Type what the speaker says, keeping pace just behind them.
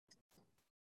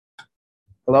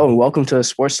Hello and welcome to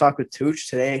Sports Talk with Tucc.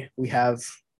 Today we have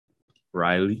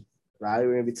Riley. Riley.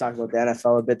 We're going to be talking about the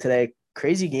NFL a bit today.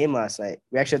 Crazy game last night.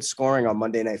 We actually had scoring on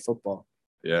Monday Night Football.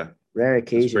 Yeah. Rare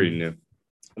occasion. It's pretty new.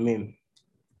 I mean,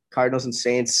 Cardinals and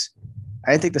Saints.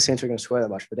 I didn't think the Saints were going to score that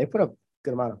much, but they put up a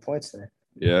good amount of points there.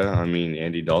 Yeah, I mean,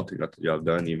 Andy Dalton got the job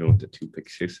done, even with the two pick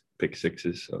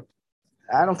sixes. So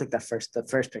I don't think the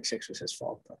first pick six was his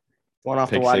fault, but one off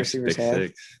the wide receiver's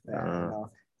hand.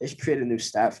 They should create a new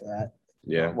stat for that.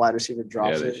 Yeah. Wide receiver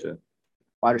drops they it. should.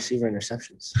 Wide receiver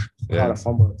interceptions. Yeah. Caught a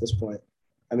fumble at this point.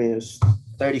 I mean, it was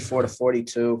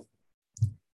 34-42.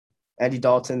 Andy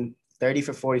Dalton, 30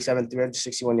 for 47,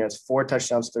 361 yards, 4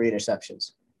 touchdowns, 3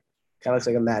 interceptions. Kind of looks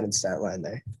like a Madden stat line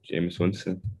there. Jameis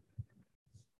Winston.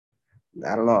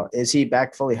 I don't know. Is he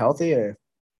back fully healthy or?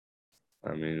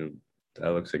 I mean, that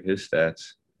looks like his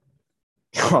stats.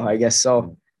 Oh, I guess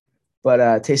so. But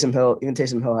Taysom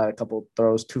Hill had a couple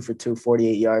throws, 2 for 2,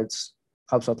 48 yards.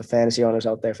 Helps out the fantasy owners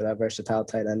out there for that versatile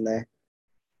tight end there.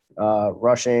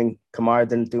 Rushing, Kamara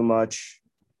didn't do much.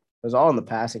 It was all in the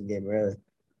passing game, really.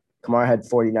 Kamara had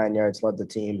 49 yards, led the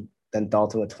team. Then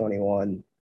Dalton with 21.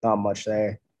 Not much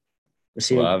there.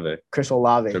 Olave. Chris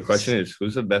Olave. The question is,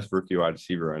 who's the best rookie wide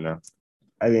receiver right now?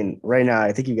 I mean, right now,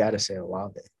 I think you got to say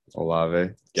Olave.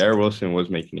 Garrett Wilson was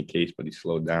making a case, but he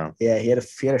slowed down. Yeah, he had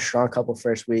a strong couple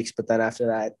first weeks, but then after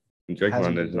that, Drake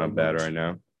London's not bad right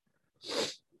now.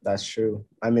 That's true.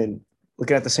 I mean,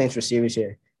 looking at the Saints receivers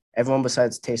here, everyone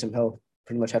besides Taysom Hill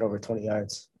pretty much had over 20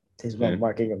 yards.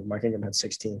 Mark Ingram had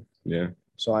 16. Yeah.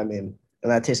 So, I mean,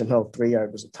 and that Taysom Hill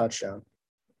 3-yard was a touchdown.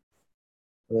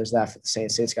 So there's that for the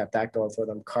Saints. Saints got that going for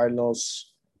them.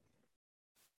 Cardinals,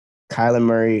 Kyler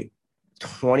Murray,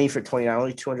 20 for 29,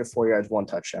 only 204 yards, 1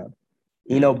 touchdown.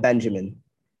 Benjamin.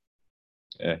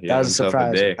 Yeah, that was a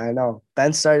surprise. I know.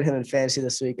 Ben started him in fantasy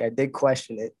this week. I did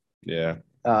question it. Yeah.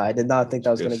 I did not think that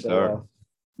was going to go well.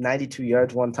 92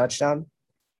 yards, 1 touchdown.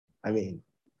 I mean,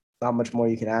 not much more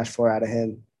you can ask for out of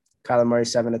him. Kyler Murray,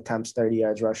 7 attempts, 30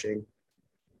 yards rushing.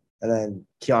 And then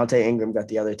Keontae Ingram got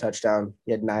the other touchdown.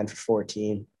 He had 9 for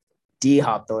 14.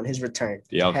 D-Hop, though, in his return.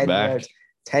 D-Hop's back.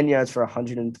 10 yards for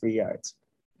 103 yards.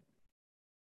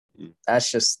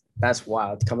 That's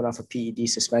wild. Coming off a PED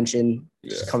suspension,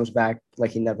 just comes back like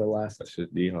he never left. That's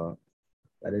just D-Hop.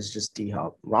 That is just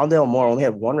D-Hop. Rondale Moore only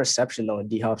had 1 reception, though, in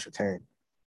D-Hop's return.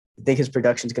 You think his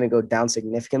production is going to go down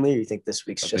significantly, or you think this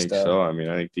week's I think so. I mean,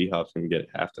 I think D-Hop's going to get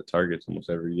half the targets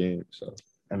almost every game. So,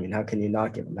 I mean, how can you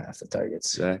not give him half the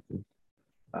targets? Exactly.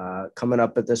 Coming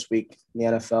up at this week in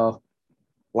the NFL,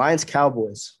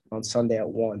 Lions-Cowboys on Sunday at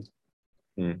 1.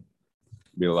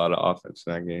 Be a lot of offense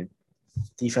in that game.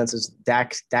 Defense is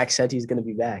Dak said he's going to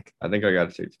be back. I think I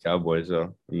got to take the Cowboys,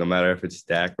 though, no matter if it's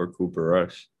Dak or Cooper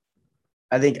Rush.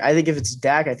 I think if it's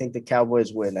Dak, I think the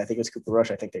Cowboys win. I think if it's Cooper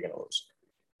Rush, I think they're going to lose.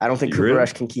 I don't think Cooper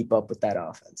Rush can keep up with that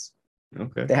offense.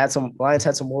 Okay. Lions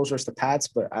had some woes versus the Pats,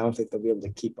 but I don't think they'll be able to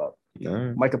keep up.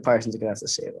 No. Micah Parsons is going to have to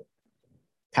save it.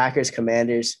 Packers,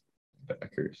 Commanders.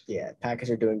 Yeah, Packers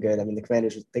are doing good. I mean, the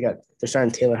Commanders, they're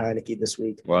starting Taylor Heineke this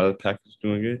week. Why are the Packers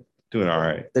doing good? Doing all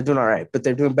right. They're doing all right, but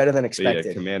they're doing better than expected.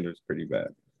 Yeah, Commanders pretty bad.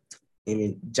 I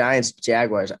mean, Giants,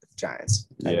 Jaguars, Giants.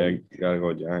 Yeah, you got to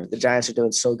go Giants. The Giants are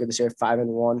doing so good this year,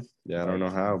 5-1. Yeah, I don't know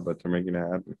how, but they're making it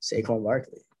happen. Saquon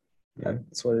Barkley. Yeah.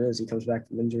 That's what it is. He comes back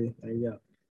from injury. There you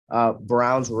go.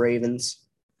 Browns, Ravens.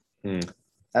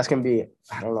 That's going to be,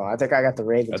 I don't know. I think I got the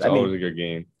Ravens. That's always a good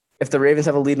game. If the Ravens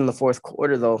have a lead in the fourth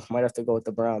quarter, though, might have to go with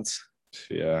the Browns.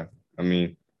 Yeah. I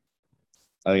mean,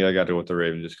 I think I got to go with the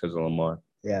Ravens just because of Lamar.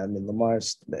 Yeah, I mean,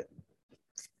 Lamar's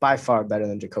by far better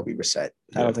than Jacoby Brissett.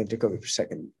 Yeah. I don't think Jacoby Brissett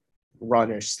can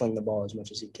run or sling the ball as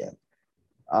much as he can.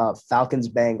 Falcons,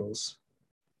 Bengals.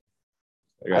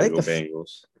 I think the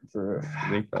Bengals. You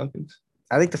think Falcons?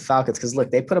 I think the Falcons, because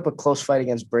look, they put up a close fight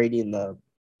against Brady and the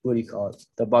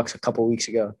Bucs a couple weeks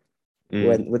ago.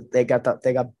 When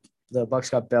the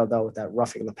Bucs got bailed out with that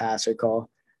roughing the passer call.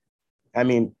 I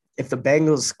mean, if the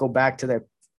Bengals go back to their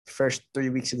first 3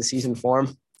 weeks of the season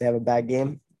form, they have a bad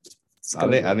game.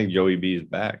 I think Joey B is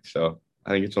back, so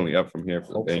I think it's only up from here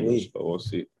for the Bengals, but we'll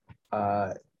see. We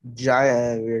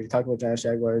were talking about Giants,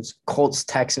 Jaguars, Colts,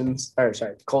 Titans.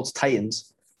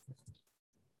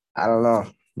 I don't know.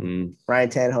 Ryan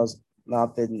Tannehill's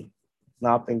not been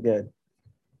good.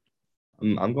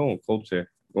 I'm going with Colts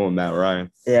here. Going with Matt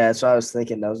Ryan. Yeah, that's what I was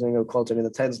thinking. I was going to go Colts. I mean, the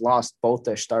Titans lost both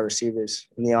their star receivers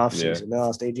in the offseason. They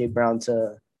lost A.J. Brown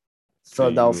to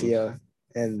Philadelphia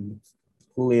and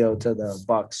Julio to the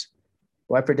Bucs.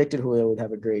 Well, I predicted Julio would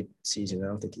have a great season. I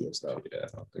don't think he is, though. Yeah, I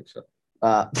don't think so.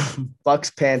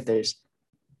 Bucs, Panthers.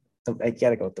 I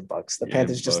got to go with the Bucs. The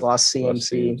Panthers just lost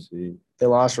CMC. They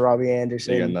lost Robbie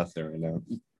Anderson. They got nothing right now.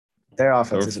 Their Or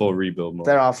offense is full rebuild mode.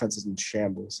 Their offense is in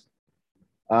shambles.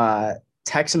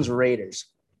 Texans Raiders.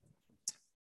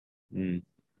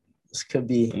 This could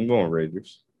be. I'm going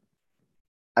Raiders.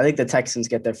 I think the Texans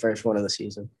get their first one of the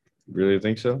season. Really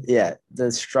think so? Yeah,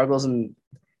 the struggles and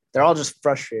they're all just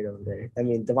frustrated over there. I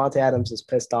mean, Devontae Adams is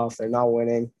pissed off. They're not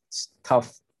winning. It's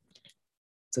tough.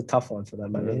 It's a tough one for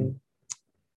them. I mean,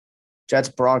 Jets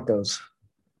Broncos.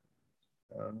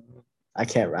 I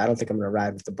don't think I'm gonna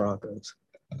ride with the Broncos.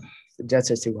 The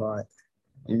Jets are too hot.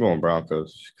 I'm going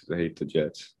Broncos because I hate the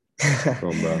Jets.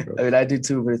 Going Broncos. I mean, I do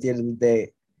too, but at the end of the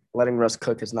day, letting Russ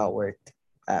cook has not worked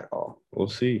at all. We'll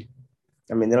see.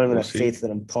 I mean, they don't even have faith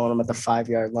in him, pulling him at the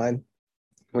 5-yard line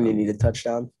when you need a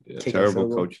touchdown. Yeah, terrible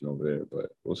coaching over there,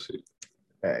 but we'll see.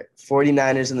 All right.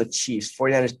 49ers and the Chiefs.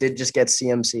 49ers did just get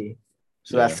CMC,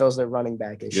 so that fills their running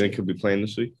back issue. You think he'll be playing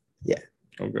this week? Yeah.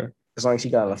 Okay. As long as he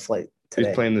got on a flight today.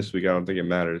 He's playing this week. I don't think it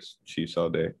matters. Chiefs all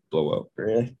day. Blowout.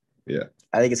 Really? Yeah.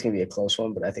 I think it's going to be a close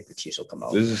one, but I think the Chiefs will come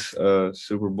out. This is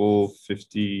Super Bowl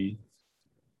 50.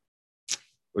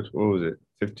 What was it?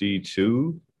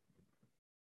 52?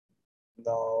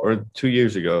 No. Or 2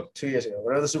 years ago. 2 years ago.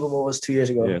 Whatever the Super Bowl was 2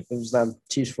 years ago. Yeah. It was them.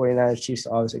 Chiefs, 49ers. Chiefs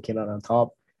obviously came out on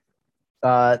top.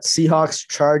 Seahawks,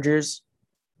 Chargers.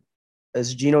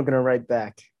 Is Geno going to write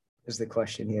back? Is the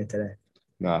question here today.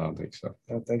 No, I don't think so.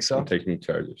 I don't think so? I'm taking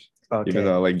Chargers. Okay. Even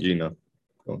though I like Geno,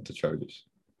 going with the Chargers.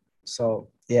 So,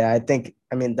 yeah,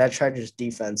 that Chargers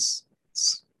defense,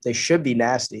 they should be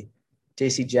nasty.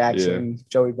 J.C. Jackson,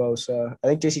 Joey Bosa. I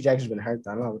think J.C. Jackson's been hurt.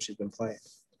 I don't know how much he's been playing.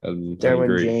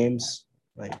 Derwin James.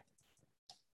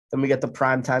 Then we get the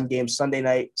primetime game Sunday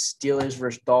night, Steelers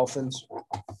versus Dolphins.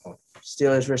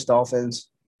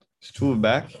 Is Tua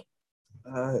back?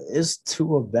 Is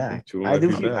Tua back?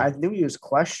 I knew he was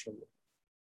questionable.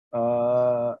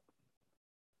 I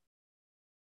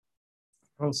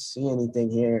don't see anything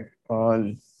here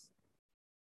on.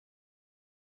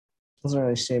 Doesn't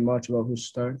really say much about who's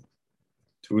starting.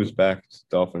 Tua's back. It's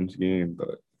Dolphins game,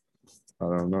 but I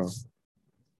don't know.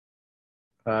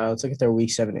 Let's look at their Week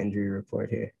 7 injury report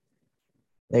here.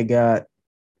 They got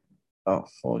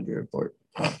full injury report.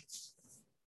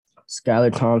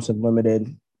 Skylar Thompson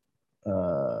limited.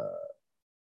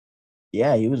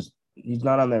 He's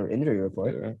not on their injury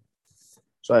report. Yeah.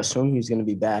 So I assume he's going to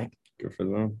be back. Good for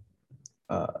them.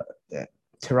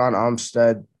 Teron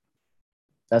Armstead,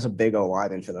 that's a big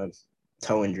O-lineman for them.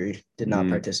 Toe injury, did not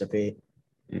participate.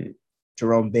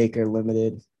 Jerome Baker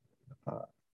limited.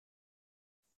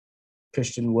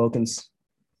 Christian Wilkins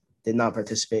did not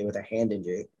participate with a hand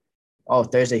injury. Oh,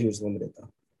 Thursday he was limited though.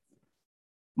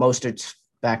 Mostert's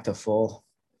back to full.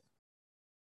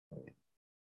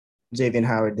 Xavier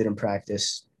Howard didn't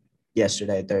practice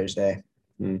yesterday, Thursday.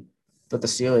 But the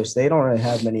Steelers, they don't really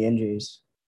have many injuries.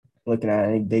 Looking at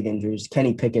any big injuries.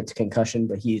 Kenny Pickett's concussion,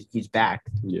 but he's back.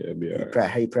 Yeah, be all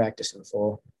right. He practiced in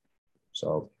full.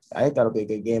 So I think that'll be a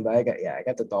good game. But I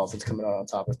got the Dolphins coming out on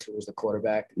top of Tua as the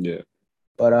quarterback. Yeah.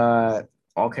 But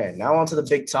okay, now on to the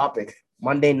big topic.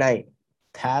 Monday night,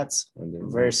 Pats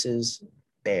versus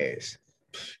Bears.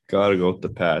 Gotta go with the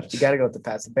Pats. You gotta go with the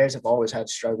Pats. The Bears have always had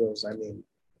struggles. I mean,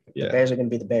 the Bears are gonna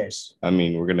be the Bears. I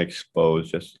mean, we're gonna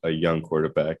expose just a young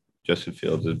quarterback, Justin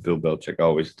Fields, as Bill Belichick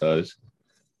always does.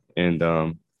 And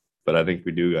but I think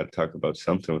we do got to talk about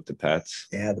something with the Pats.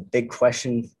 Yeah, the big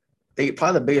question,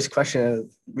 probably the biggest question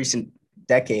of recent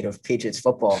decade of Patriots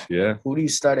football. Yeah. Who do you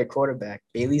start at quarterback,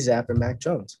 Bailey Zapp or Mac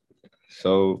Jones?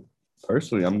 So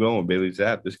personally, I'm going with Bailey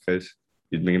Zapp just because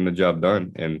he's making the job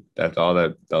done, and that's all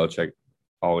that Belichick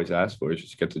always asks for is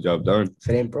just get the job done. If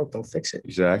it ain't broke, don't fix it.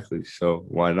 Exactly. So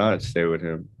why not stay with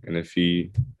him? And if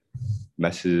he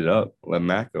messes it up, let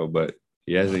Mac go. But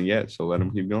he hasn't yet, so let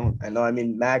him keep going. I know. I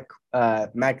mean, Mac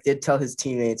did tell his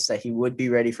teammates that he would be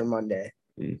ready for Monday.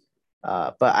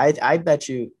 But I bet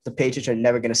you the Patriots are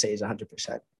never going to say he's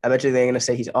 100%. I bet you they're going to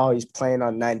say he's playing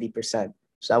on 90%.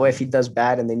 So that way, if he does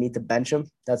bad and they need to bench him,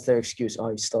 that's their excuse. Oh,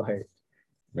 he's still hurt.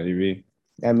 Maybe.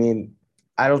 I mean,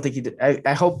 I don't think he did.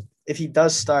 I hope if he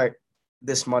does start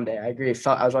this Monday, I agree.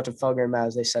 I was watching Felger and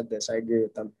Maz. They said this. I agree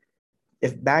with them.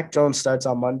 If Mac Jones starts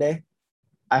on Monday,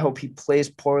 I hope he plays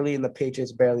poorly and the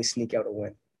Patriots barely sneak out a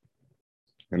win.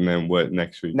 And then what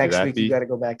next week? Next week, you got to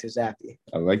go back to Zappy.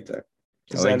 I like that.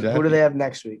 Who do they have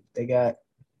next week? They got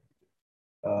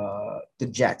the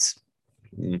Jets.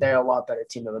 They're a lot better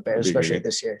team than the Bears, especially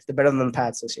this year. They're better than the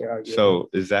Pats this year, arguably. So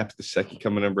is Zapp the second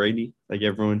coming of Brady, like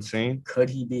everyone's saying? Could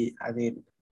he be? I mean,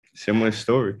 similar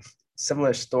story. He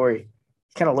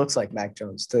kind of looks like Mac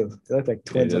Jones, too. They look like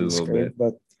twins on the screen.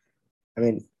 But, I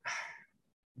mean,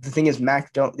 the thing is,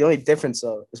 Mac Jones, the only difference,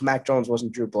 though, is Mac Jones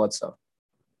wasn't Drew Bledsoe.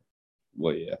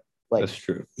 Well, yeah, that's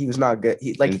true. He was not good.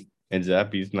 And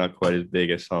Zappy's not quite as big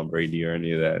as Tom Brady or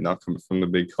any of that. Not coming from the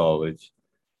big college.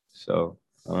 So,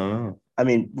 I don't know. I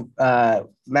mean,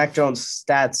 Mac Jones'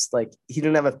 stats, like, he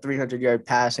didn't have a 300-yard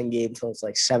passing game until his,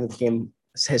 like,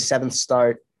 his seventh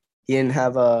start. He didn't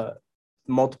have a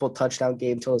multiple touchdown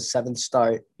game until his seventh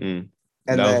start. And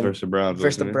that was versus the Browns.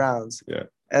 Versus the Browns. Yeah.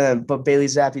 But Bailey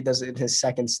Zappi does it in his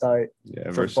second start.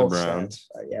 Yeah, versus the Browns.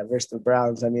 Versus the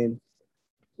Browns. I mean,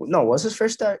 no, was his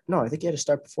first start? No, I think he had a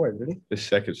start before, didn't he? His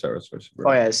second start was versus the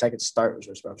Browns. Oh, yeah, his second start was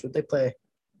versus the Browns. Would they play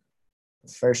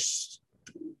the first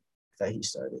that he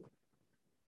started?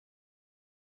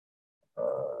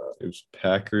 It was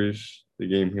Packers, the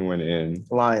game he went in.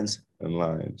 Lions,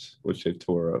 which they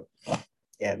tore up.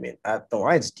 Yeah, I mean, the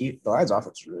Lions offense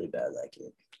was really bad that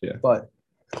game. Yeah. But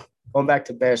going back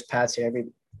to Bears Pats here, I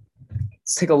mean,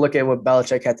 let's take a look at what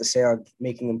Belichick had to say on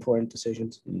making important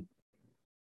decisions.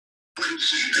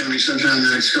 Decision coming sometime in the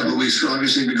next couple of weeks,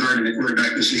 obviously regarding the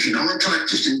quarterback position. I want to talk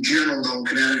just in general, though,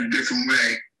 can add it a different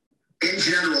way. In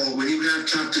general, when you have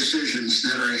tough decisions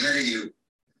that are ahead of you,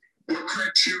 what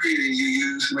criteria do you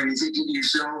use when you're thinking to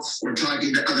yourself or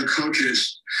talking to other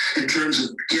coaches in terms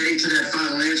of getting to that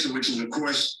final answer, which is, of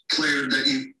course, player that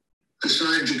you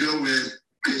decided to go with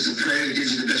is the player that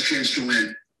gives you the best chance to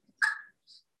win?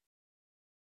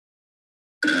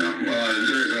 Yeah, well,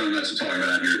 there's lots to talk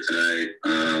about here today.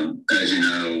 As you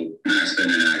know, Matt's been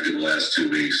inactive the last 2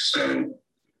 weeks, so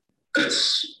there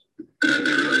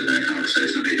really isn't a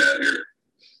conversation to be had here.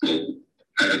 We'll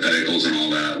hypotheticals and all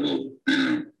that.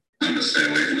 I'm gonna stay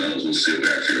away from those. We'll see what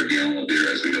we're actually dealing with here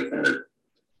as we go forward.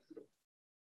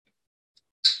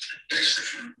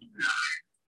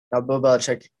 Now, Bill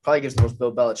Belichick probably gives the most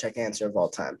Bill Belichick answer of all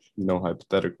time. No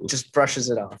hypotheticals. Just brushes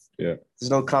it off. Yeah.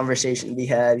 There's no conversation to be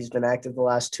had. He's been active the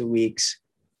last 2 weeks.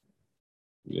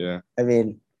 Yeah. I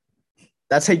mean,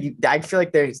 that's how I feel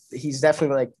like he's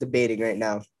definitely like debating right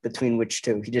now between which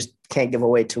two. He just can't give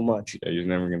away too much. Yeah, he's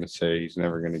never going to say he's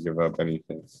never going to give up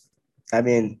anything. I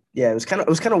mean, yeah, it was kind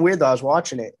of weird though. I was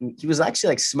watching it, and he was actually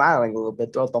like smiling a little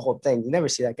bit throughout the whole thing. You never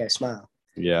see that guy smile.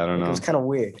 Yeah, I don't know. It was kind of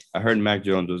weird. I heard Mac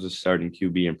Jones was a starting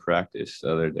QB in practice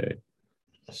the other day.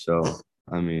 So,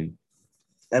 I think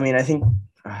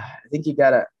you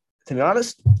gotta. To be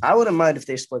honest, I wouldn't mind if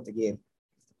they split the game.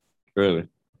 Really?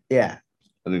 Yeah.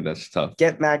 I think that's tough.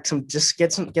 Get Mac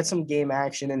get some game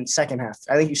action in the second half.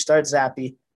 I think you start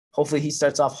Zappy. Hopefully he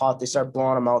starts off hot. They start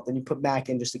blowing him out. Then you put Mac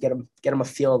in just to get him a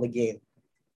feel of the game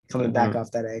coming back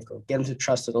off that ankle. Get him to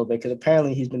trust it a little bit because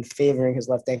apparently he's been favoring his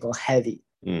left ankle heavy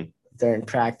during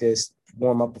practice,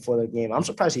 warm up before the game. I'm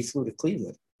surprised he flew to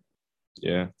Cleveland.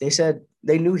 Yeah. They said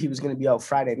they knew he was going to be out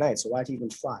Friday night, so why'd he even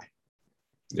fly?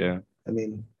 Yeah. I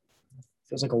mean,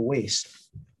 feels like a waste.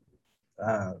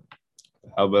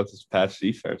 How about this Pats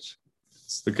defense?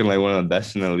 It's looking like one of the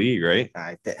best in the league, right?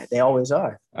 They always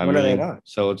are. When are they not?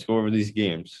 So let's go over these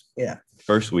games. Yeah.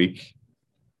 First week.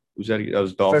 Who's that? That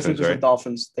was Dolphins, First week was right? the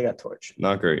Dolphins. They got torched.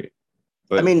 Not great.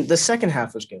 But I mean, the second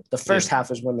half was good. The first half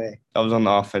was when they. That was on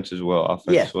the offense as well.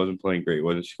 Offense wasn't playing great.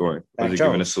 Wasn't scoring. Wasn't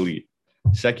giving us a lead.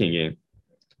 Second game.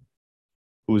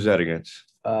 Who was that against?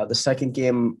 The second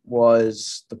game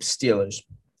was the Steelers.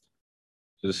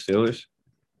 The Steelers?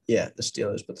 Yeah, the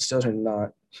Steelers, but the Steelers are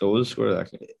not. So what was the score of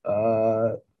that game?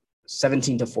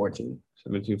 17-14.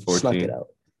 17-14.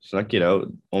 Snuck it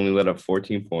out. Only let up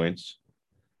 14 points.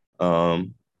 Yeah,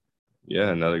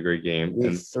 another great game.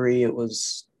 Week 3, it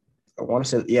was, I want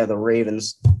to say, the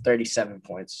Ravens, 37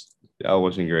 points. That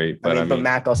wasn't great. But but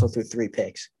Mac also threw 3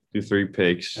 picks.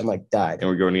 And died. And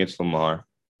we're going against Lamar.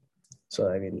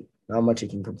 So, I mean, not much you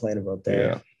can complain about there.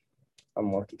 Yeah.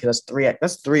 I'm lucky because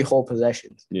that's 3 whole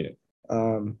possessions. Yeah.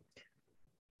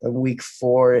 In week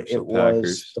 4, it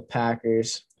was the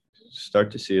Packers.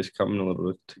 Start to see us coming a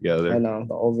little bit together. I know,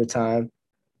 the overtime.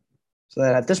 So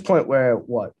then at this point, we're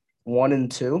what?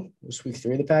 1-2 was week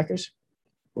 3 of the Packers?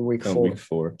 Or week 4? Week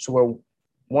 4. So we're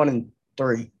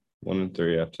 1-3.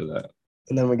 1-3 after that.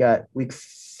 And then we got week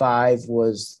 5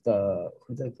 was the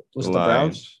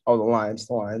Browns? Oh, the Lions.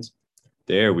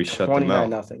 There, we shut them out.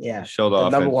 29-0. Yeah. Show the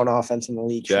number one offense in the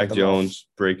league. Jack Jones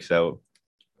breaks out.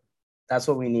 That's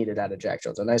what we needed out of Jack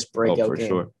Jones. A nice breakout game.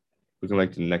 Sure. Looking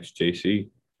like the next JC.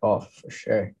 Oh, for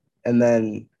sure. And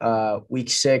then week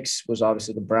 6 was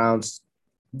obviously the Browns.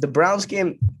 The Browns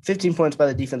game, 15 points by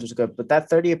the defense was good, but that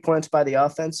 38 points by the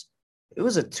offense, it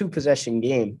was a 2-possession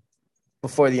game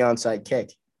before the onside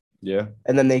kick. Yeah.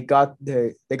 And then they got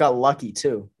lucky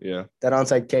too. Yeah. That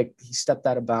onside kick, he stepped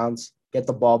out of bounds, get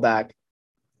the ball back.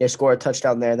 They score a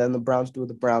touchdown there. Then the Browns do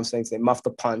the Browns things. They muff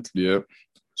the punt. Yep.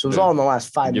 So it was all in the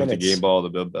last 5 minutes. Give the game ball to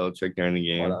Bill Belichick during the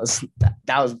game. Well,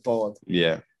 that was bold.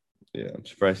 Yeah. Yeah. I'm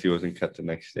surprised he wasn't cut the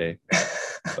next day.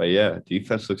 But yeah,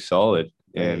 defense looks solid,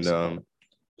 Very and solid.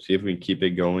 see if we can keep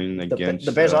it going against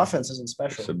The Bears' offense isn't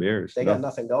special. the Bears. They got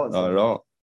nothing going. Not for at them. all.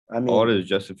 I mean, All it is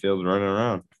Justin Fields running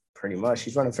around. pretty much.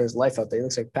 He's running for his life out there. He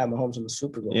looks like Pat Mahomes in the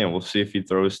Super Bowl. Yeah, we'll see if he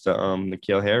throws to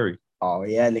N'Keal Harry. Oh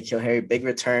yeah, N'Keal Harry, big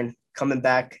return, coming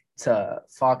back to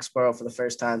Foxborough for the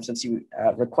first time since he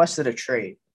requested a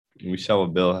trade. We saw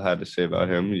what Bill had to say about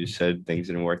him. He said things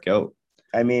didn't work out.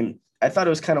 I mean, I thought it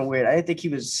was kind of weird. I didn't think he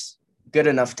was good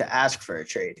enough to ask for a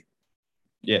trade.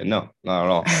 Yeah, no, not at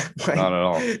all. Like, Not at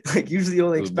all. Like usually you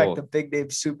only It was expect bold. the big name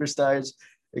superstars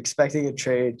expecting a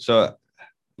trade. So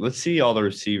let's see all the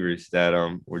receivers that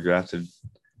were drafted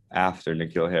after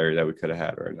N'Keal Harry that we could have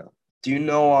had right now. Do you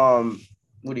know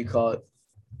what do you call it?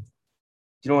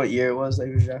 Do you know what year it was that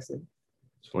he was drafted?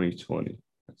 2020,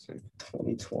 I think.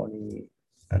 2020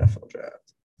 NFL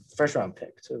draft. First round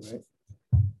pick too,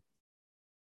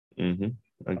 right?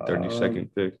 Like 32nd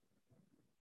pick,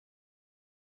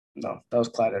 No, that was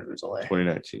Clyde Edwards-Helaire.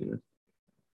 2019.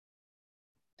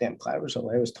 Damn, Clyde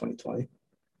Edwards-Helaire was 2020.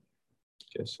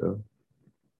 Guess so.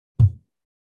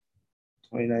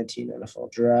 2019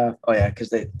 NFL draft. Oh yeah, because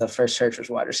the first search was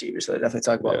wide receiver, so they definitely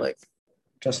talk about like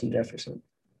Justin Jefferson.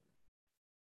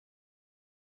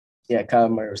 Yeah, Kyle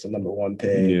Murray was the number 1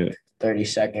 pick. Yeah.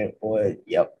 32nd. Boy,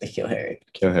 yep, N'Keal Harry.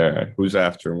 N'Keal Harry. Who's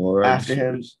after him? What After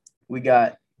him, we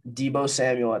got Deebo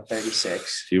Samuel at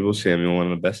 36. Deebo Samuel, one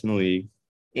of the best in the league.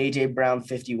 AJ Brown,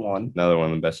 51. Another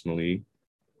one of the best in the league.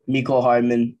 Mecole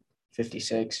Hardman,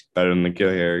 56. Better than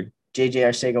N'Keal Harry. JJ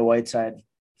Arcega-Whiteside,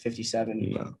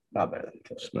 57. No, Not better than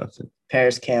N'Keal. it's nothing.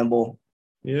 Paris Campbell,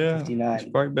 Yeah, 59. it's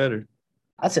probably better.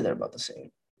 I'd say they're about the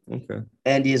same. Okay,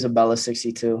 Andy Isabella,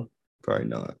 62. probably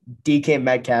not. DK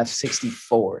Metcalf,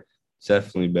 64. It's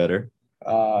definitely better.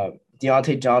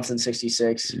 Deontay Johnson,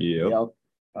 66. Yep.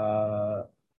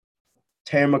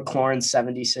 Terry McLaurin,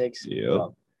 76. Yep.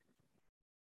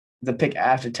 The pick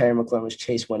after Terry McLaurin was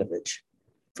Chase Winovich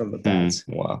from the Pats,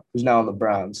 Wow. who's now on the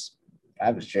Browns. I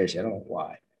have his jersey. I don't know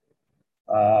why.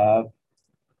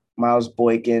 Miles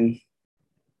Boykin.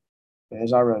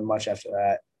 There's not really much after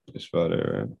that. That's about it,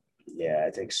 right? Yeah,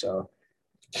 I think so.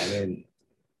 I mean,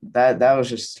 that was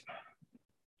just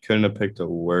Couldn't have picked a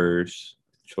worse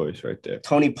choice right there.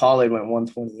 Tony Pollard went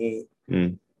 128.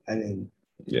 I mean,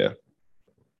 Yeah.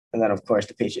 and then of course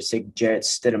the Patriots take Jarrett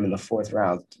Stidham in the 4th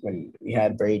round when we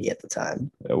had Brady at the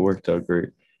time. That worked out great.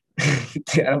 I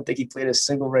don't think he played a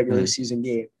single regular season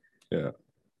game. Yeah.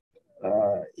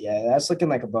 Yeah, that's looking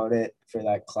like about it for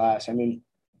that class. I mean,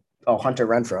 Hunter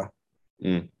Renfrow.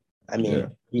 I mean,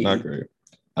 Not great.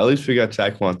 At least we got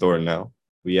Tyquan Thornton now.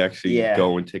 We actually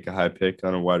go and take a high pick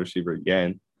on a wide receiver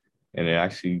again, and it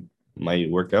actually might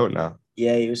work out now.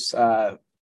 Yeah, he was what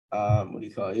do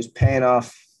you call it? He was paying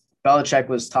off. Belichick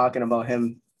was talking about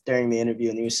him during the interview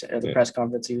and he was at the press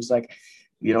conference. He was like,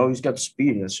 he's got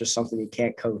speed and it's just something you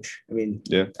can't coach. I mean,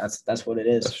 that's what it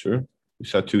is. That's true. We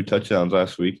saw 2 touchdowns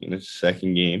last week in his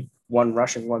second game. 1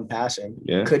 rushing, 1 passing.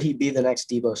 Yeah. Could he be the next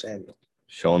Deebo Samuel?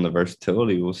 Showing the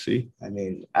versatility, we'll see. I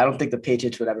mean, I don't think the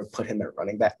Patriots would ever put him at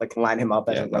running back, like line him up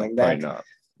as a running back. Probably not.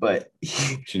 But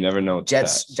you never know. Jet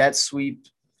sweep.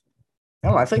 I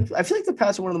don't know. I feel like the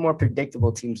Pats are one of the more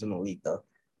predictable teams in the league, though.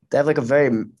 They have like a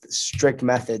very strict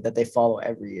method that they follow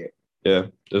every year. Yeah,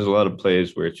 there's a lot of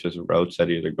plays where it's just routes that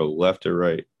either go left or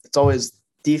right. It's always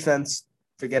defense.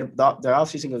 Their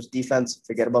offseason goes defense.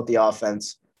 Forget about the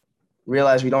offense.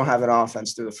 Realize we don't have an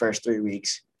offense through the first 3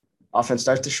 weeks. Offense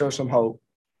starts to show some hope.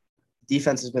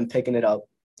 Defense has been picking it up,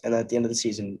 and at the end of the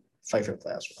season, fight for a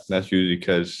playoff spot. That's usually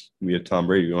because we have Tom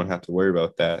Brady. We don't have to worry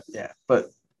about that. Yeah,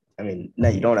 but I mean, no,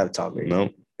 you don't have Tom Brady. No,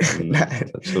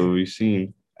 that's what we've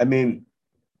seen. I mean,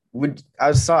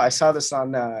 I saw this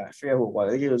on I forget who it was.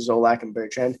 I think it was Zolak and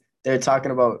Bertrand. They were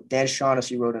talking about Dan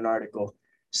Shaughnessy wrote an article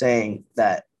saying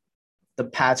that the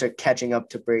Pats are catching up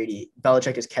to Brady.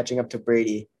 Belichick is catching up to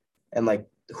Brady, and like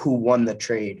who won the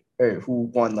trade or who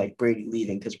won like Brady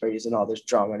leaving because Brady's in all this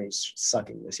drama and he's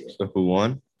sucking this year. So who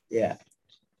won? Yeah.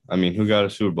 I mean, who got a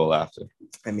Super Bowl after?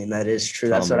 I mean, that is true.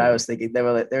 That's what I was thinking.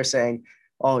 They're saying,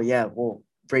 oh yeah, well,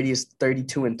 Brady is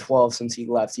 32-12 since he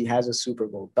left. He has a Super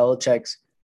Bowl. Belichick's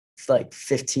like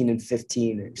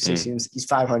 15-15 or 16. He's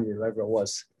 500, whatever it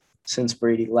was, since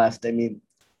Brady left. I mean,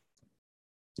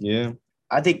 yeah.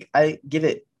 I think I give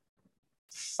it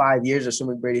 5 years,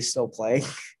 assuming Brady's still playing.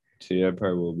 So yeah,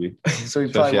 probably will be. So he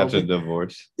especially probably after the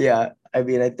divorce. Yeah, I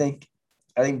mean, I think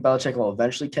Belichick will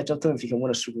eventually catch up to him if he can win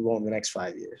a Super Bowl in the next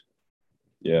 5 years.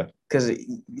 Yeah, because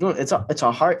it's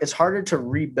harder to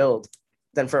rebuild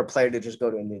than for a player to just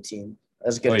go to a new team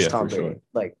as good as Tom Brady. Sure.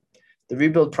 Like the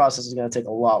rebuild process is going to take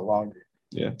a lot longer.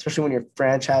 Yeah, especially when you're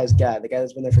franchise guy, the guy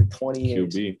that's been there for 20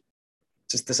 years. QB.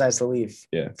 just decides to leave.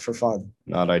 Yeah. For fun.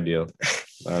 Not ideal.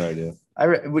 Not ideal.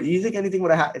 Do you think anything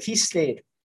would have happened if he stayed?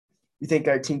 You think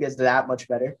our team gets that much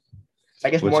better? I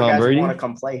guess With more Tom guys would Brady? want to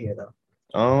come play here though.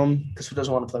 Because who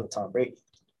doesn't want to play with Tom Brady?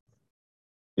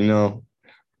 You know,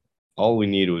 all we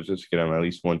need was just get him at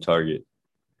least one target.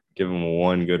 Give him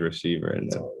one good receiver,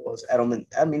 and So it was Edelman.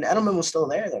 I mean, Edelman was still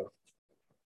there though.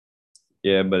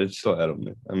 yeah, but it's still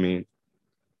Edelman. I mean,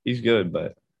 he's good,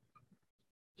 but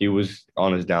he was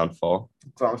on his downfall.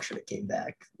 Gronk should have came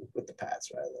back with the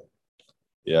Pats rather.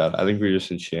 Yeah, I think we were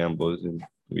just in shambles, and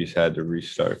we just had to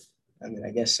restart. I mean,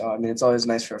 I guess so. I mean, it's always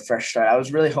nice for a fresh start. I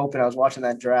was really hoping. I was watching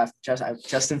that draft.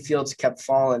 Justin Fields kept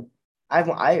falling.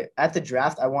 I at the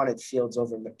draft, I wanted Fields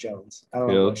over McJones. I don't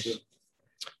know about you.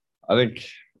 I think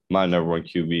my number one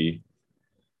QB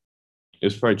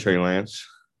is probably Trey Lance,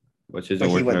 which isn't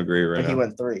working out great right now. He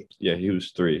went 3. Yeah, he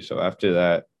was 3. So after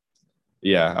that,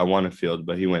 yeah, I wanted Fields,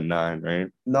 but he went 9, right?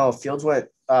 No, Fields went.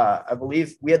 I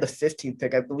believe we had the 15th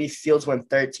pick. I believe Fields went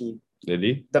 13. Did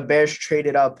he? The Bears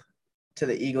traded up to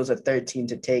the Eagles at 13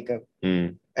 to take him,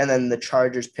 and then the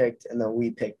Chargers picked, and then we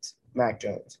picked Mac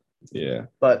Jones. Yeah.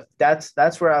 But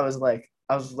that's where I was like,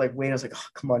 wait, I was like, oh,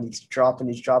 come on, he's dropping.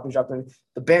 The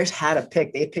Bears had a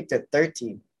pick. They picked at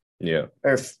 13. Yeah.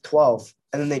 Or 12.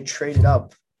 And then they traded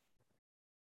up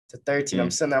to 13. I'm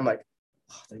sitting there, I'm like,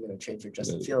 oh, they're going to trade for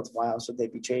Justin Fields. Why else would they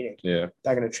be trading? Yeah.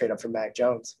 They're going to trade up for Mac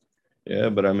Jones. Yeah,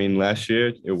 but I mean, last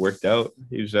year it worked out.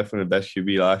 He was definitely the best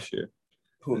QB last year.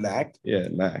 Who, Mac? Yeah,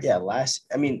 Mac. Yeah,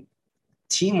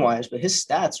 team-wise, but his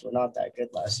stats were not that good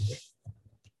last year.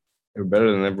 They were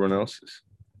better than everyone else's.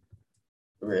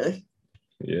 Really?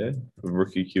 Yeah,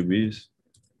 rookie QBs.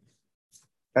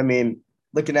 I mean,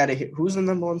 looking at it, who's the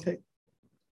number 1 pick?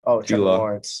 Oh, Trevor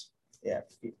Lawrence. Yeah,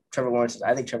 Trevor Lawrence.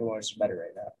 I think Trevor Lawrence is better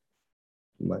right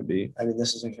now. Might be. I mean,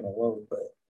 this isn't going to load,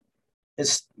 but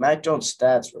his Mac Jones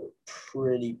stats were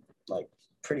pretty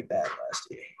bad last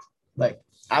year. Like,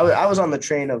 I was on the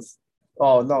train of,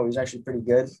 oh, no, he's actually pretty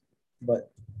good.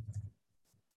 But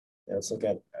yeah, let's look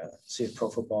at, see if Pro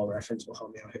Football Reference will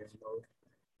help me out here in load.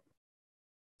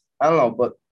 I don't know,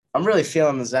 but I'm really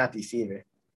feeling the Zappy fever.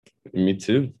 Me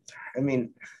too. I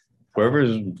mean,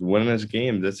 whoever's winning this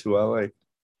game, that's who I like.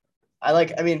 I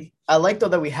like though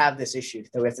that we have this issue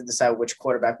that we have to decide which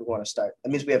quarterback we want to start. That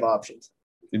means we have options.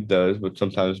 It does, but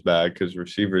sometimes bad because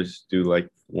receivers do like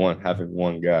having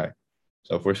one guy.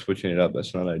 So if we're switching it up,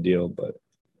 that's not ideal, but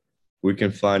we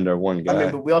can find our one guy. I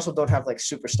mean, but we also don't have like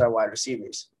superstar wide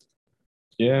receivers.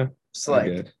 Yeah. So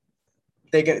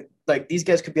like these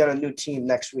guys could be on a new team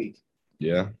next week.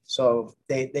 Yeah. So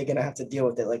they're gonna have to deal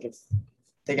with it. Like if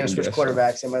they're gonna switch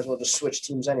quarterbacks, they might as well just switch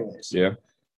teams anyways. Yeah.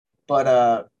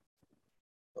 But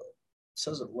it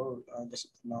says it load. I guess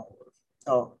it's not load.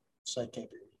 Oh, site can't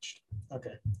be reached.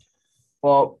 Okay.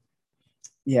 Well,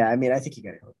 yeah. I mean, I think you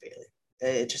gotta go with Bailey.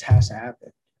 It just has to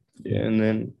happen. Yeah, and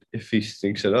then if he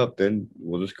stinks it up, then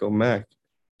we'll just go Mac.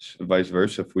 Vice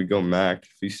versa, if we go Mac,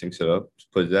 if he stinks it up,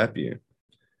 just put Zappy in.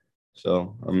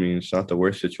 So, I mean, it's not the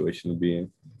worst situation to be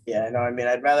in. Yeah, no, I mean,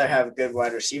 I'd rather have good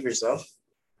wide receivers, though.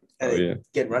 And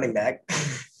get running back.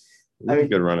 I mean,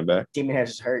 good running back. Demon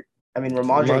Harris is hurt. I mean,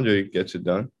 Ramondre gets it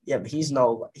done. Yeah, but he's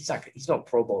no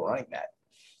Pro Bowl running back.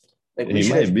 Like he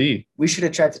might be. We should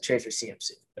have tried to trade for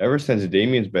CMC. Ever since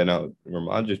Damien's been out,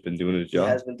 Ramondre's been doing his job.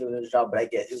 He has been doing his job, but I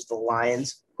get it was the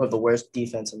Lions who have the worst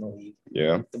defense in the league.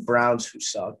 Yeah. The Browns who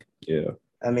suck. Yeah.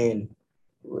 I mean,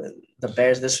 the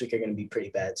Bears this week are going to be pretty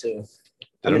bad too.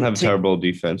 They don't have a terrible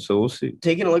defense, so we'll see.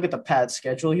 Taking a look at the Pats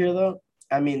schedule here, though,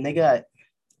 I mean, they got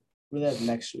 – what do they have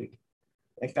next week?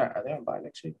 Are they on bye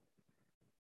next week?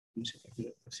 Let's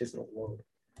see if it'll load.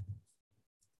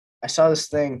 I saw this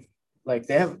thing. Like,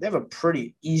 they have a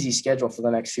pretty easy schedule for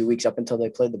the next few weeks up until they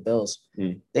play the Bills.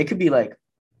 They could be like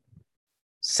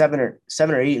 7 or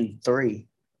 8-3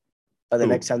 by the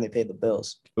next time they play the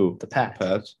Bills. Who? The Pats.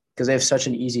 Pats. Because they have such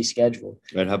an easy schedule.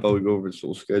 And how about we go over this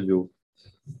whole schedule?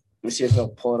 Let me see if I'll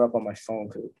pull it up on my phone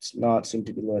because it's not seem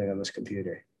to be loading on this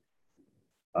computer.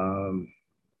 I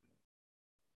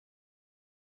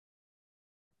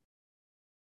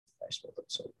spelled it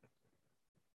so.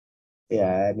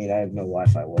 Yeah, I mean, I have no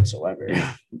Wi-Fi whatsoever,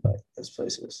 but this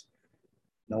place is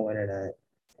no internet.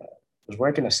 It was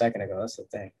working a second ago. That's the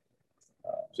thing.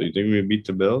 So you think we beat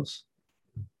the Bills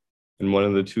in one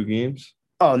of the 2 games?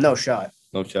 Oh, no shot.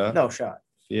 No shot? No shot.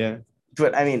 Yeah.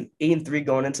 But, I mean, 8-3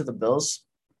 going into the Bills.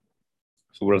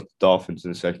 So what about the Dolphins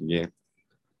in the second game?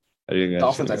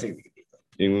 Dolphins, I think we can beat them.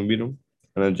 You think we'll beat them?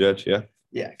 And then Jets, yeah?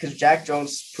 Yeah, because Jack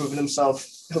Jones proven himself.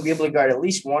 He'll be able to guard at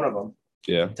least one of them.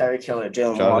 Yeah. Tyreek Hill,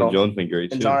 Jalen Waddle. Waddle. Jones been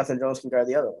great, and too. Jonathan Jones can guard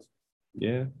the other one.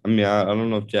 Yeah. I mean, I don't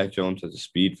know if Jack Jones has the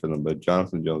speed for them, but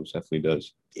Jonathan Jones definitely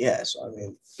does. Yeah, so I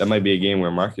mean, That might be a game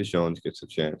where Marcus Jones gets a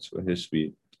chance with his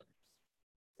speed.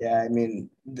 yeah, I mean,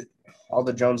 all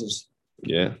the Joneses.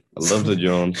 Yeah. I love the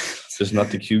Jones. Just not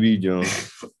the QB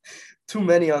Jones. Too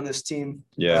many on this team.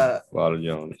 Yeah. A lot of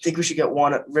Jones. I think we should get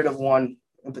rid of one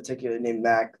in particular named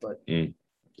Mac, but yeah,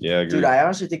 I agree. dude, I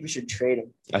honestly think we should trade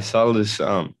him. I saw this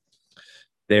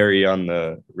theory on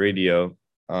the radio,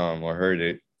 or heard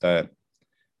it, that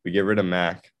we get rid of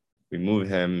Mac, we move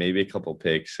him, maybe a couple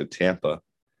picks to Tampa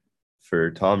for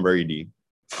Tom Brady.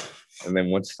 And then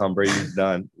once Tom Brady's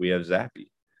done, we have Zappy.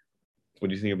 What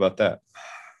do you think about that?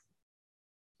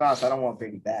 Honestly, I don't want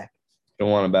Brady back. Don't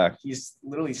want him back. He's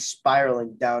literally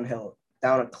spiraling downhill,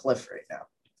 down a cliff right now.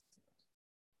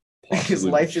 Possibly. His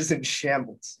life is in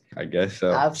shambles. I guess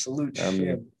so. Absolute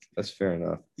shambles. That's fair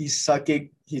enough. He's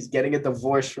sucking. He's getting a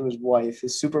divorce from his wife.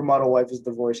 His supermodel wife is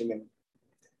divorcing him.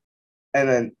 And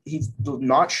then he's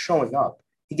not showing up.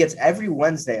 He gets every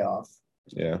Wednesday off.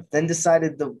 Yeah. Then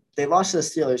decided they lost to the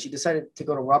Steelers. He decided to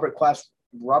go to Robert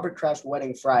Kraft's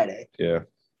wedding Friday. Yeah.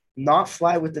 Not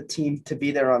fly with the team to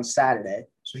be there on Saturday.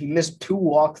 So he missed 2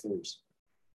 walkthroughs.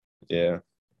 Yeah.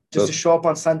 Just to show up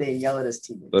on Sunday and yell at his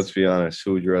teammates. Let's be honest.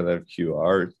 Who would you rather have,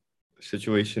 our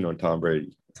situation or Tom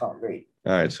Brady? Tom Brady.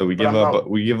 All right. So we give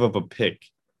up a pick.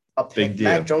 A pick. Big deal.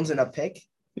 Mac Jones in a pick?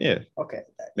 Yeah. Okay.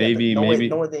 Maybe no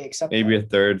way they accept maybe that. A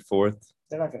third, fourth.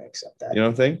 They're not going to accept that. You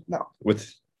don't think? No.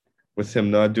 With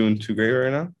him not doing too great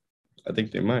right now, I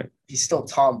think they might. He's still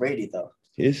Tom Brady, though.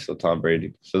 He is still Tom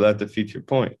Brady. So that defeats your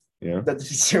point, you know? That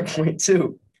defeats your point,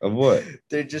 too. Of what?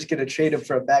 They're just going to trade him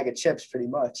for a bag of chips, pretty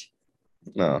much.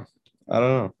 No. I don't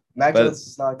know. Mac Jones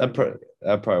is not going to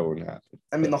that probably wouldn't happen.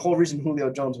 I mean, the whole reason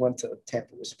Julio Jones went to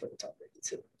Tampa was for Tom Brady,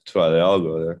 too. That's why they all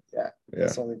go there. Yeah.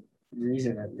 That's the only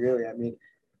reason, really. I mean,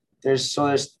 there's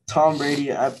Tom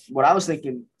Brady. What I was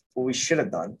thinking, what we should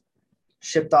have done,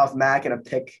 shipped off Mac and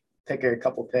a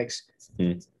couple picks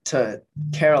to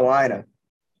Carolina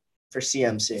for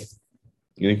CMC.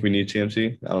 You think we need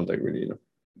CMC? I don't think we need him.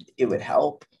 It would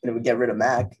help, and it would get rid of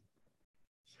Mac.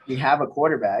 We have a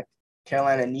quarterback.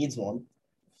 Carolina needs one.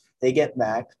 They get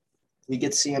Mac. We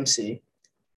get CMC.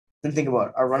 Then think about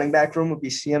it. Our running back room would be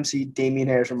CMC, Damian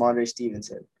Harris, Ramondre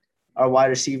Stevenson. Our wide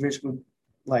receivers would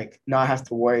not have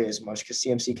to worry as much because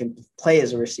CMC can play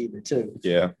as a receiver too.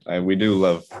 Yeah, and we do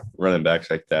love running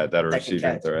backs like that are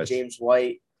receiving threats. James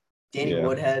White, Danny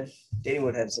Woodhead. Danny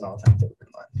Woodhead's an all-time favorite of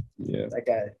mine. Yeah, that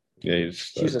guy. Yeah,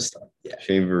 he's a star. Yeah,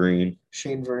 Shane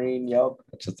Vereen. Yep,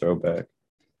 that's a throwback.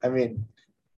 I mean,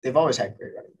 they've always had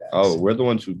great running backs. Oh, we're the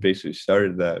ones who basically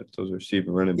started that. Those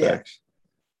receiving running backs.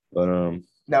 But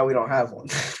now we don't have one.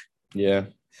 Yeah.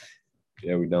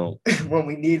 Yeah, we don't. When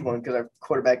we need one because our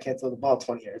quarterback can't throw the ball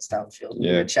 20 yards downfield.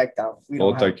 Yeah. We're check down.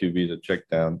 Both our QBs are check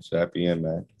down, Zappy and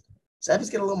Mac. Zappy's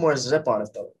got a little more zip on it,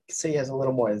 though. You could say he has a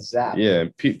little more zap. Yeah,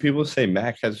 people say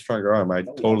Mac has a stronger arm. I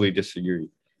totally disagree.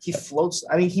 He floats.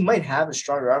 I mean, he might have a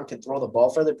stronger arm, can throw the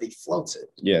ball further, but he floats it.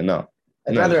 Yeah, no.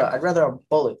 I'd rather a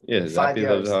bullet 5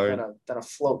 yards than a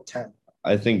float 10.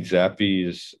 I think Zappy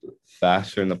is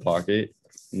faster in the pocket,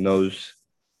 knows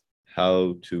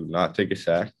how to not take a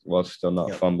sack while still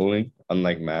not fumbling,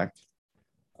 unlike Mac.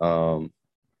 I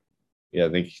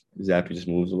think Zappy just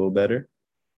moves a little better.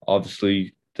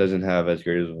 Obviously, doesn't have as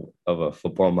great of a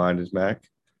football mind as Mac,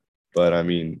 but I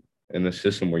mean, in the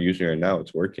system we're using right now,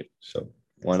 it's working. So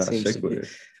why not stick with it? I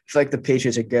feel like the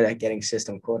Patriots are good at getting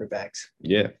system quarterbacks.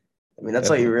 Yeah. I mean, that's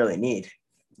all you really need.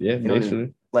 Yeah,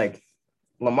 basically.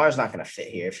 Lamar's not going to fit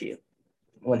here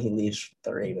when he leaves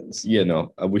the Ravens. Yeah,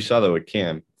 no. We saw that with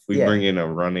Cam. If we bring in a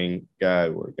running guy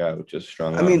or a guy with just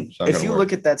strong arm, I mean, if you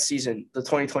look at that season, the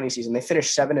 2020 season, they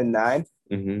finished 7-9.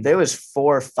 Mm-hmm. There was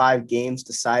 4 or 5 games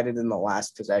decided in the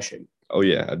last possession. Oh,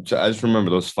 yeah. I just remember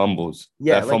those fumbles.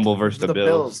 Yeah, that fumble versus the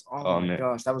Bills. Oh, my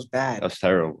gosh. That was bad. That's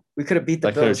terrible. We could have beat the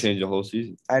Bills. That could have changed the whole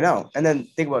season. I know. And then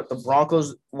think about it. The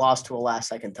Broncos lost to a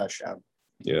last-second touchdown.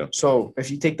 Yeah. So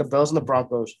if you take the Bills and the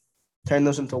Broncos, turn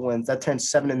those into wins, that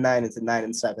turns 7-9 into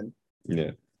 9-7.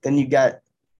 Yeah. Then you got,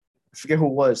 I forget who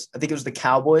it was. I think it was the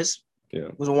Cowboys. Yeah.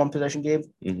 It was a 1-possession game.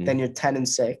 Mm-hmm. Then you're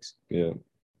 10-6. Yeah.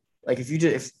 Like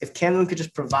if Cam could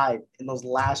just provide in those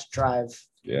last drive.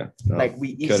 Yeah. No, we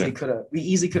easily could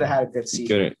have had a good season.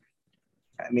 Couldn't.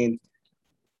 I mean,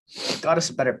 got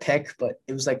us a better pick, but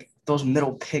it was like those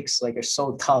middle picks are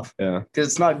so tough. Yeah. Because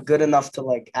it's not good enough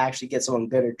to actually get someone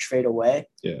good or trade away.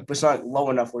 Yeah. But it's not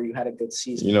low enough where you had a good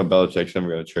season. You know, Belichick's never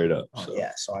going to trade up. So. Oh,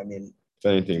 yeah. So I mean, if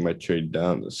anything, he might trade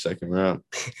down the second round.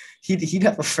 He'd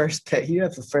have a first pick. He'd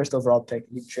have the first overall pick.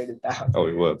 He'd trade it down. Oh,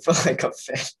 he would. For a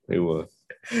fifth. He would.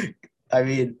 I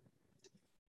mean,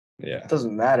 Yeah. It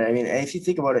doesn't matter. I mean, if you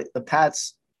think about it, the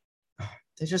Pats,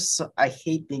 they're just I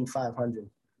hate being 500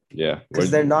 Yeah. because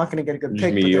they're not going to get a good just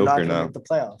pick, but they're not mediocre going to now. make the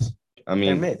playoffs. I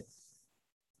They're mean, mid.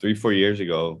 3-4 years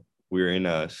ago, we were in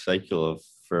a cycle of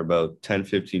for about 10,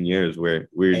 15 years where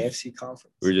we're AFC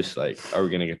conference. we're just like, are we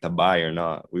going to get the bye or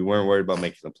not? We weren't worried about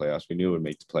making the playoffs. We knew we would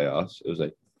make the playoffs. It was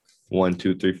like 1,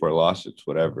 2, 3, 4 losses,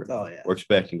 whatever. Oh, yeah. We're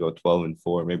expecting to go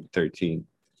 12-4, maybe 13.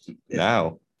 Yeah.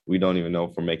 Now, we don't even know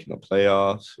if we're making the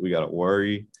playoffs. We got to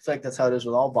worry. I feel like that's how it is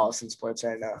with all Boston sports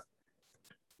right now.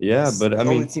 Yeah, but the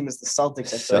only team is the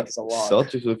Celtics. I feel like it's a lot.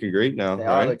 Celtics looking great now, They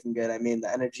right? are looking good. I mean,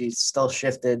 the energy's still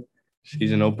shifted.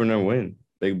 Season opener win.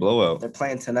 Big blowout. They're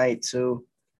playing tonight, too.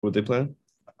 What they playing?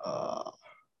 I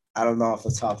don't know off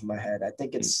the top of my head. I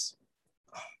think it's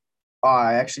 –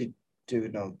 I actually do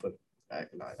know, but no, I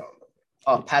don't know.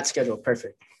 Oh, Pat's schedule,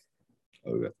 perfect.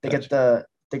 Okay. They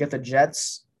get the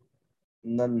Jets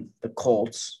and then the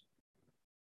Colts.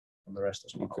 And the rest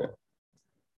is Okay.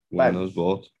 But Win those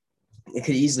both. They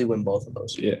could easily win both of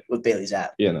those. Yeah. With Bailey's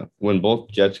app. Yeah, no. Win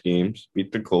both Jets games.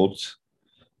 Beat the Colts.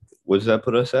 What does that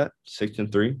put us at?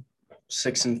 6-3?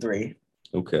 6-3.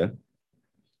 Okay.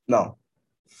 No.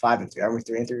 5-3. Are we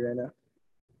 3-3 right now?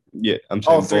 Yeah, I'm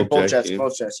saying both Jets.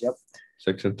 Both Jets. Yep.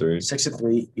 6-3.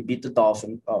 6-3. You beat the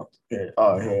Dolphins. Here.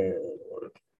 All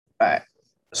right.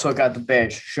 So I got the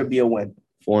Bears. Should be a win.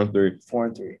 4-3.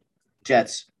 4-3.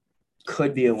 Jets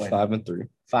could be a win. 5-3.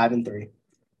 5-3.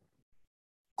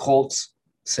 Colts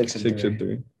 6-3.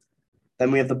 6-3.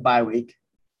 Then we have the bye week.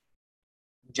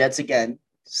 Jets again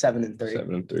 7-3.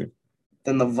 7-3.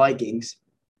 Then the Vikings.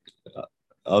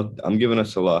 I'm giving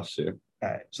us a loss here. All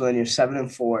right. So then you're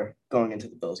 7-4 going into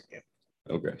the Bills game.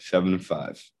 Okay.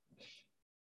 7-5.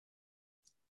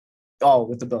 Oh,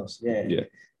 with the Bills. Yeah.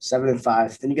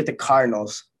 7-5. Then you get the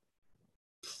Cardinals.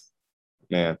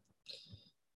 Man.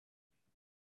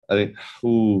 I think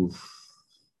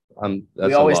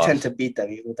we always tend to beat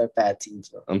them even with our bad teams.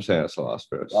 Though. I'm saying that's a loss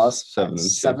for us. Loss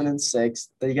 7-6. 7-6.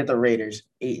 Then you get the Raiders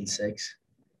 8-6.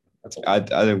 That's a I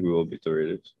think we will beat the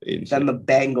Raiders 8-6. Then the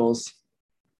Bengals.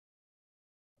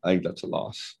 I think that's a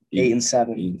loss.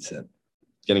 8-7. 8-7.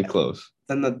 Getting close.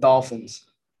 Then the Dolphins.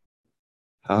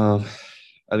 I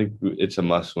think it's a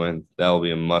must win. That will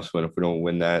be a must win. If we don't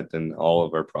win that, then all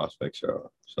of our prospects are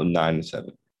up. So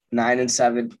 9-7.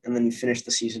 9-7, and then you finish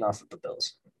the season off with the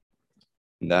Bills.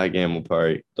 And that game will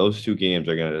probably – those two games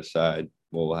are going to decide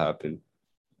what will happen.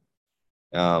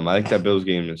 I think that Bills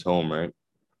game is home, right?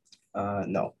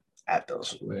 No, at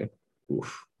Bills.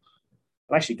 Oof.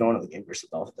 I'm actually going to the game versus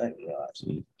the Dolphins. I didn't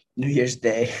realize. New Year's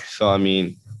Day. So, I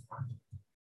mean,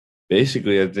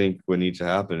 basically, I think what needs to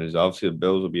happen is obviously the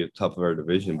Bills will be at the top of our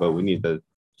division, but we need the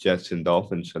Jets and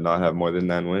Dolphins to not have more than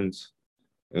 9 wins.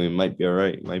 And we might be all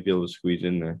right. Might be able to squeeze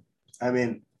in there. I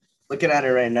mean, looking at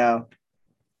it right now,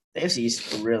 the AFC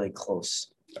East is really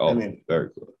close. Oh, I mean, very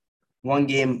close. One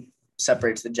game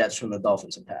separates the Jets from the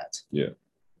Dolphins and Pats. Yeah.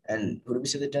 And who did we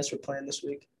say the Jets were playing this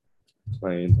week?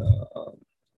 Playing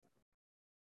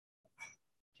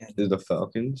is the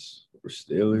Falcons or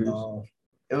Steelers? No.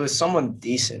 It was someone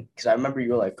decent because I remember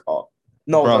you were like, oh,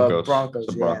 no, Broncos. The Broncos.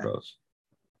 The Broncos.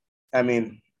 Yeah. I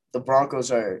mean, the Broncos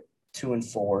are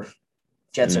 2-4.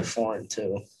 Jets are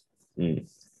 4-2.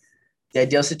 The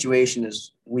ideal situation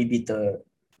is we beat the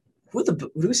who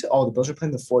do we say? Oh, the Bills are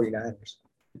playing the 49ers.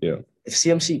 Yeah. If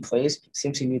CMC plays,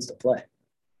 CMC needs to play.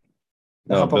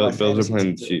 No, Bills are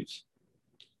playing the Chiefs.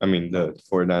 I mean, the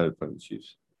 49ers are playing the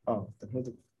Chiefs. Oh,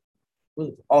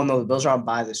 no, the Bills are on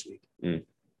bye this week.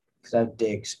 Because I have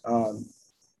Diggs.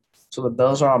 So the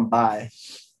Bills are on bye.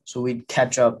 So we'd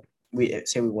catch up. We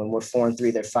say we win. We're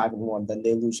 4-3. They're 5-1. Then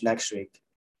they lose next week.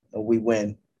 And we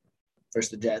win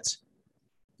versus the Jets.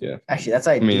 Yeah. Actually, that's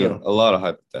ideal. I mean, a lot of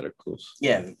hypotheticals.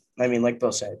 Yeah. I mean, like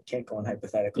Bill said, can't go on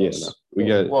hypotheticals.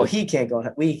 Yeah, no. He can't go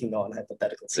on. We can go on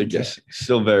hypotheticals. I guess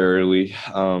still very early.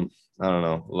 I don't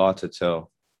know. A lot to tell.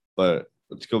 But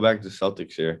let's go back to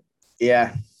Celtics here.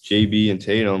 Yeah. JB and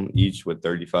Tatum each with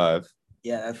 35.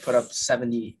 Yeah, that put up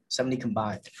 70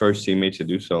 combined. First teammates to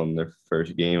do so in their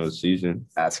first game of the season.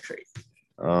 That's crazy.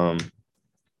 I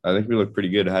think we look pretty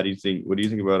good. What do you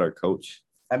think about our coach?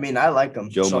 I mean, I like him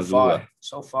Joe so Mazzulla.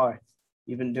 So far.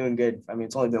 You've been doing good. I mean,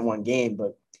 it's only been one game,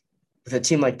 but with a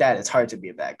team like that, it's hard to be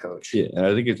a bad coach. Yeah, and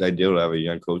I think it's ideal to have a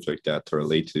young coach like that to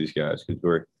relate to these guys because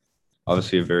we're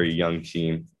obviously a very young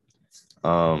team.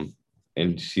 And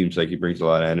it seems like he brings a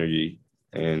lot of energy.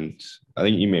 And I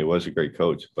think Ime was a great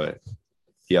coach, but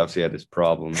he obviously had his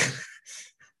problems.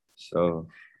 So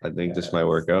I think this might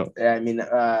work out. Yeah, I mean,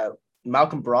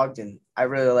 Malcolm Brogdon, I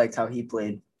really liked how he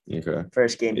played. Okay.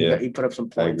 First game, Yeah. he put up some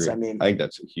points. I mean, I think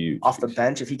that's a huge. Off the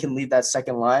bench, if he can lead that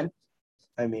second line,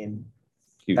 I mean,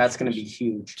 Huge. That's going to be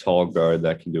huge. Tall guard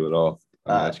that can do it all.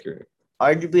 That's great.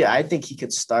 Arguably, I think he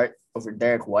could start over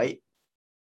Derek White,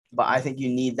 but I think you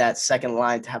need that second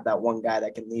line to have that one guy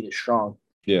that can lead it strong.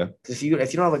 Yeah. Because if you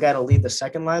don't have a guy to lead the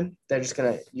second line, you're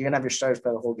gonna have your starters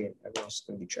play the whole game. Everyone else is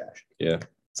gonna be trash. Yeah.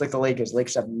 It's like the Lakers.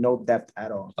 Lakers have no depth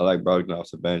at all. I like Brogdon off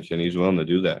the bench, and he's willing to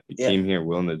do that. He Yeah. came here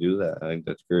willing to do that. I think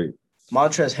that's great.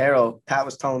 Montrezl Harrell, Pat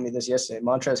was telling me this yesterday.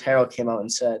 Montrezl Harrell came out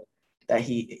and said that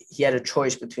he had a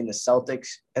choice between the Celtics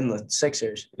and the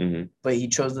Sixers, but he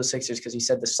chose the Sixers because he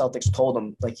said the Celtics told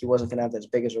him like he wasn't gonna have as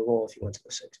big as a role if he went to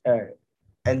the Sixers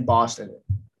and Boston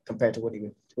compared to what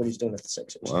he's doing with the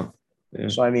Sixers. Wow. Yeah.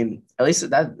 So I mean, at least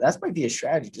that might be a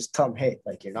strategy. Just tell him, hey,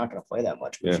 like you're not gonna play that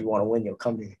much, but if you want to win, you'll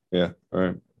come here. Yeah. All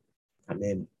right. I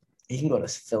mean, he can go to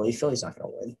Philly. Philly's not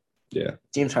gonna win. Yeah.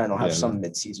 Team's trying to have some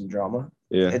midseason drama.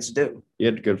 Yeah. It's due. He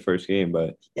had a good first game,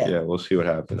 but we'll see what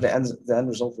happens. But the end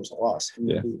result was a loss.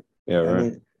 Yeah. Yeah. Right. I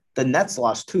mean, the Nets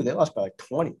lost too. They lost by like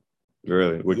 20.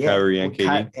 Really? With Kyrie and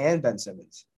KD? And Ben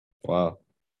Simmons. Wow.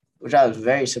 Which I was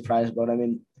very surprised about. I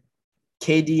mean,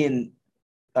 KD and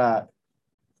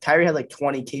Kyrie had like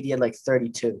 20. KD had like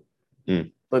 32.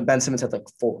 But Ben Simmons had like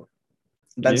 4.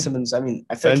 Ben Simmons, I mean,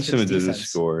 I feel Ben Simmons doesn't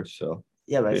score, so.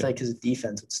 Yeah, but I feel like his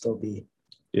defense would still be.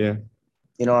 Yeah.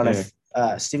 You know, and if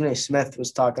Stephen A. Smith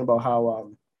was talking about how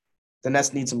the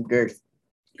Nets need some girth.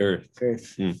 Girth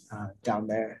down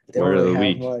there. They Word don't really of the have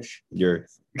week. much.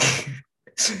 Girth.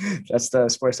 That's the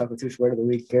Sports Talk with Tucc word of the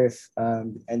week, girth.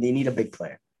 And they need a big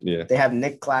player. Yeah. They have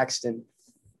Nick Claxton.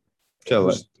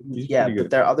 But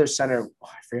their other center,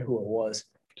 I forget who it was.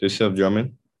 Just have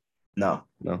Drummond? No.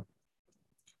 No.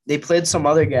 They played some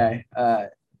other guy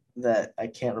that I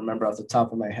can't remember off the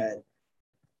top of my head,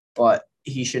 but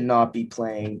he should not be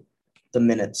playing the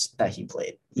minutes that he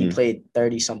played. He played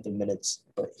 30-something minutes,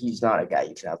 but he's not a guy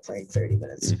you can have playing 30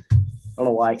 minutes. I don't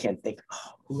know why I can't think.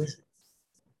 Oh, who is it?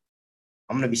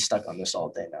 I'm going to be stuck on this all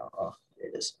day now. Oh,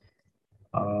 here it is.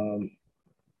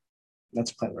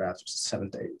 That's playing Raptors at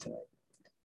 7:30 tonight.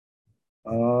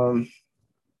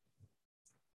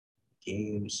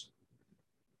 Games.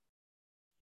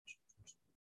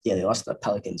 Yeah, they lost to the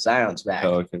Pelicans. Zion's back.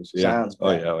 Pelicans, yeah. Zion's back.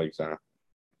 Oh, yeah, I like Zion.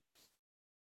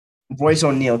 Royce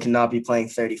O'Neal cannot be playing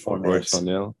 34 minutes. Royce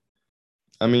O'Neal.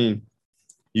 I mean,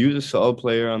 he was a solid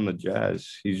player on the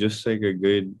Jazz. He's just like a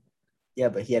good. Yeah,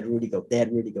 but they had Rudy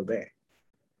Gobert.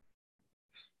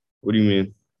 What do you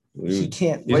mean? He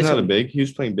can't. He's not a big. He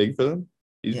was playing big for them.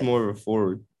 He's more of a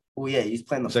forward. Well, yeah, he's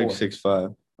playing the four. He's like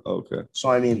 6'5". Oh, okay. So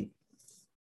I mean,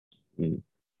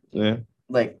 yeah.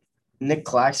 Like Nick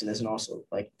Claxton isn't also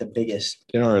like the biggest.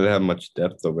 They don't really have much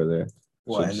depth over there.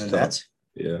 What, and then that's.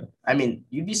 Yeah. I mean,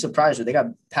 you'd be surprised. They got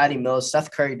Patty Mills. Steph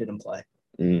Curry didn't play.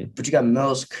 But you got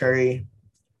Mills, Curry.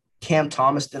 Cam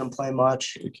Thomas didn't play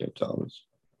much. Yeah, Cam Thomas.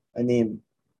 I mean,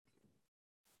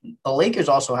 the Lakers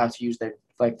also have to use their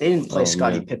 – like, they didn't play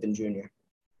Scottie Pippen Jr.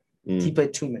 He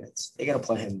played 2 minutes. They got to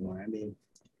play him more. I mean,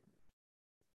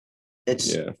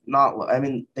 it's not – I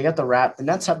mean, they got the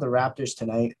Nets have the Raptors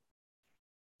tonight.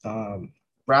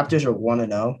 Raptors are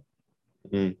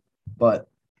 1-0. But,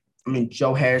 I mean,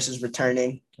 Joe Harris is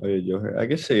returning. Oh, yeah, Joe Harris. I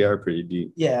guess they are pretty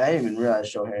deep. Yeah, I didn't even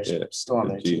realize Joe Harris was still on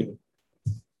their team.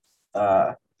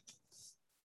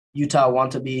 Utah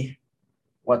Watanabe.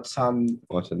 They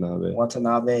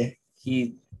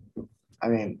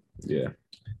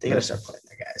got to start playing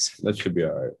their guys. That should be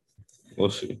all right. We'll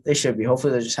see. They should be.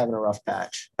 Hopefully, they're just having a rough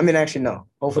patch. I mean, actually, no.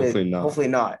 Hopefully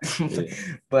not. Yeah.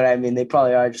 But, I mean, they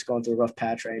probably are just going through a rough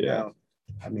patch right now.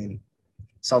 I mean,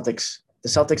 the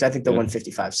Celtics, I think they'll win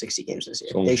 55, 60 games this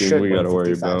year. They should win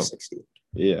 55, 60.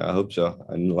 Yeah, I hope so.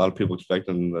 And a lot of people expect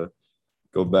them to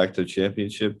go back to the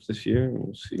championship this year.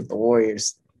 We'll see. The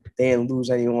Warriors, they didn't lose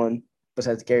anyone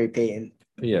besides Gary Payton.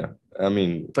 Yeah, I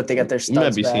mean. But they got their studs back. We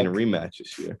might be back. seeing a rematch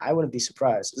this year. I wouldn't be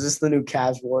surprised. Is this the new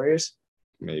Cavs Warriors?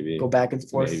 Maybe. Go back and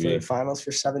forth for the finals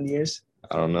for 7 years?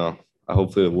 I don't know.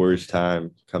 Hopefully the Warriors' time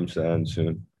comes to an end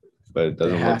soon. But it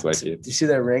doesn't look like it. Do you see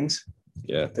their rings?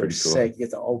 Yeah, they're pretty cool. Sick. You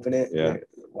get to open it. Yeah.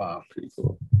 Wow. Pretty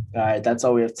cool. All right, that's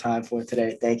all we have time for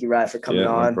today. Thank you, Ryan, for coming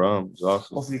on. No problem. It was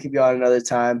awesome. Hopefully we can be on another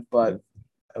time, but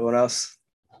everyone else,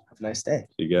 have a nice day.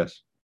 See you guys.